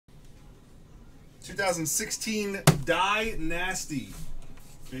2016 Dynasty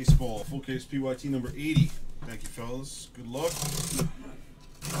baseball, full case PYT number 80. Thank you, fellas. Good luck.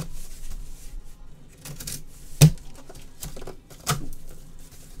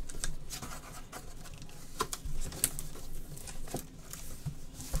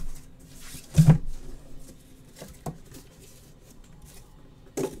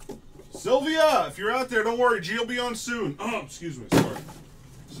 Sylvia, if you're out there, don't worry. G will be on soon. Oh, excuse me. Sorry.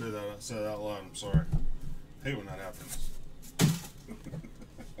 Say that out loud. I'm sorry. I hate when that happens.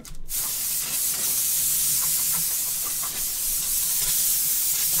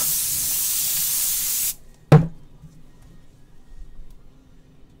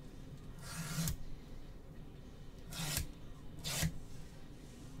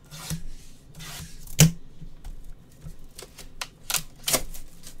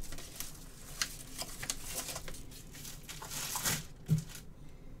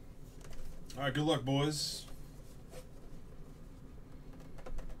 All right, good luck, boys.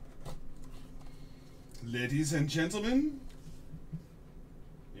 Ladies and gentlemen,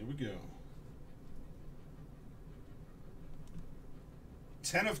 here we go.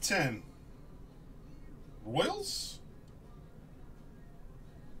 10 of 10. Royals?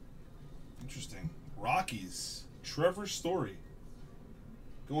 Interesting. Rockies. Trevor Story.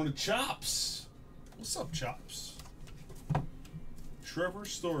 Going to Chops. What's up, Chops? Trevor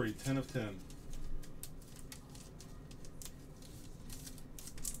Story, 10 of 10.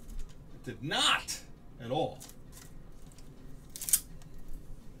 It did not at all.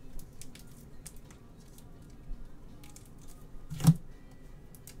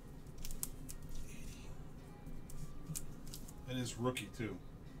 That is rookie, too.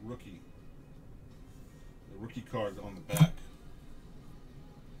 Rookie. The rookie card on the back.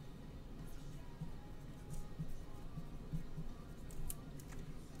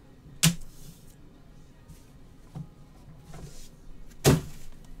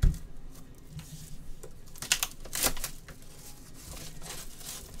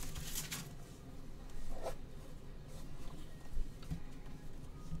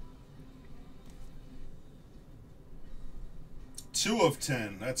 Two of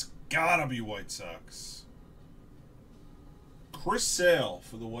 10. That's gotta be White Sox. Chris Sale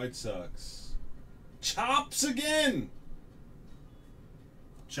for the White Sox. Chops again.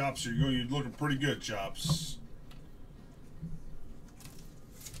 Chops, you're looking pretty good, Chops.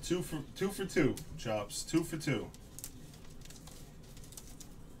 Two for two, Chops. 2 for 2.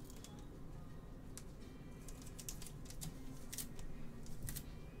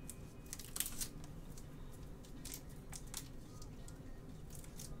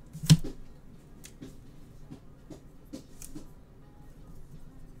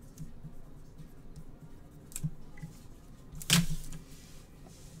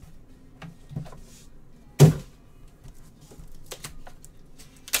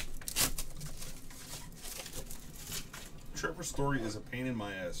 Trevor Story is a pain in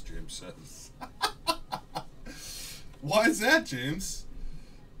my ass, James says. Why is that, James?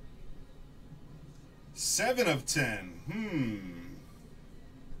 7 of 10.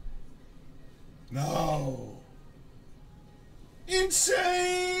 No.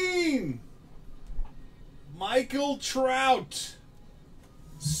 Insane! Michael Trout.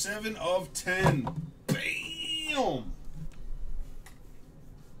 7 of 10. Bam!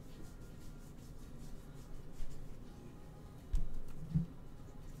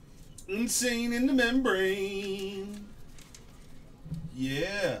 Insane in the membrane.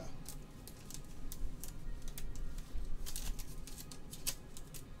 Yeah.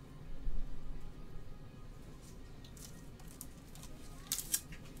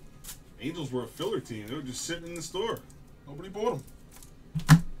 Angels were a filler team. They were just sitting in the store. Nobody bought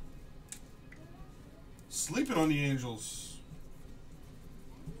them. Sleeping on the Angels.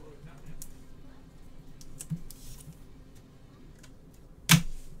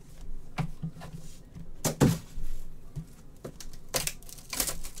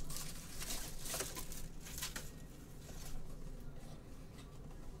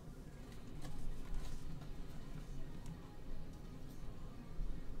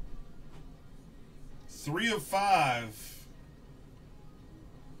 Three of 5.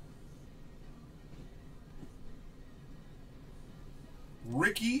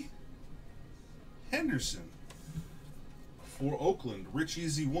 Ricky Henderson for Oakland. Rich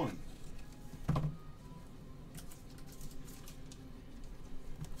Easy 1.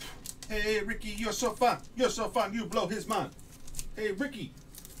 Hey Ricky, you're so fun. You're so fun. You blow his mind. Hey Ricky.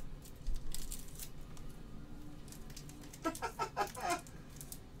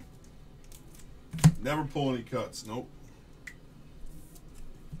 Never pull any cuts. Nope.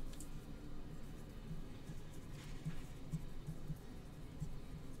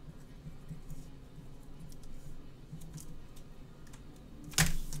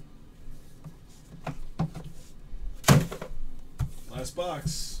 Last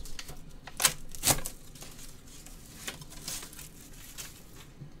box.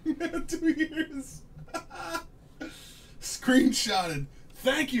 Two years. Screenshotted.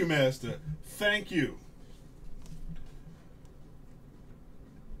 Thank you, Master. Thank you.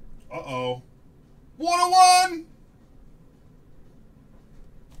 Uh-oh. 101!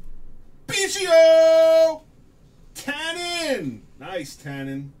 Biggio! Tannen! Nice,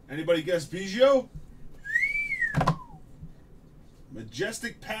 Tannen. Anybody guess Biggio?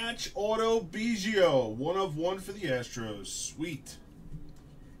 Majestic Patch Auto Biggio. 1 of 1 for the Astros. Sweet.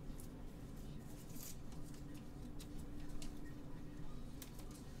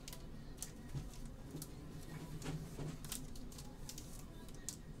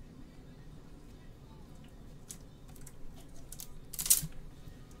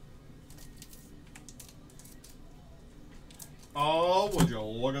 Oh, would you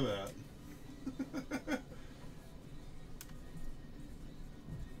look at that?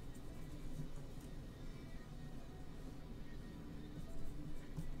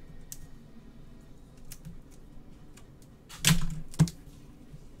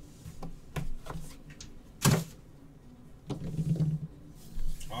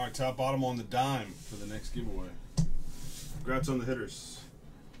 All right, top bottom on the dime for the next giveaway. Congrats on the hitters.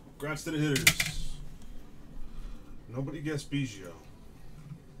 Congrats to the hitters. Nobody guessed Biggio.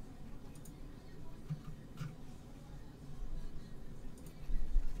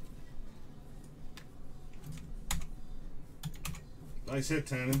 Nice hit,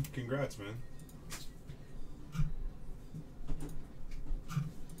 Tannen. Congrats, man.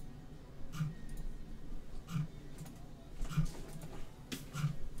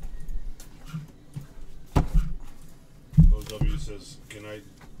 OW says, can I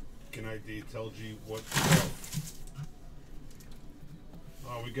tell G what to tell?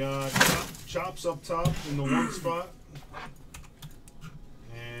 We got Chops up top in the 1 spot.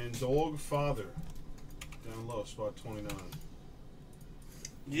 And Dog Father down low, spot 29.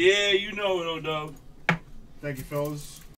 Yeah, you know it, O-Dub. Thank you, fellas.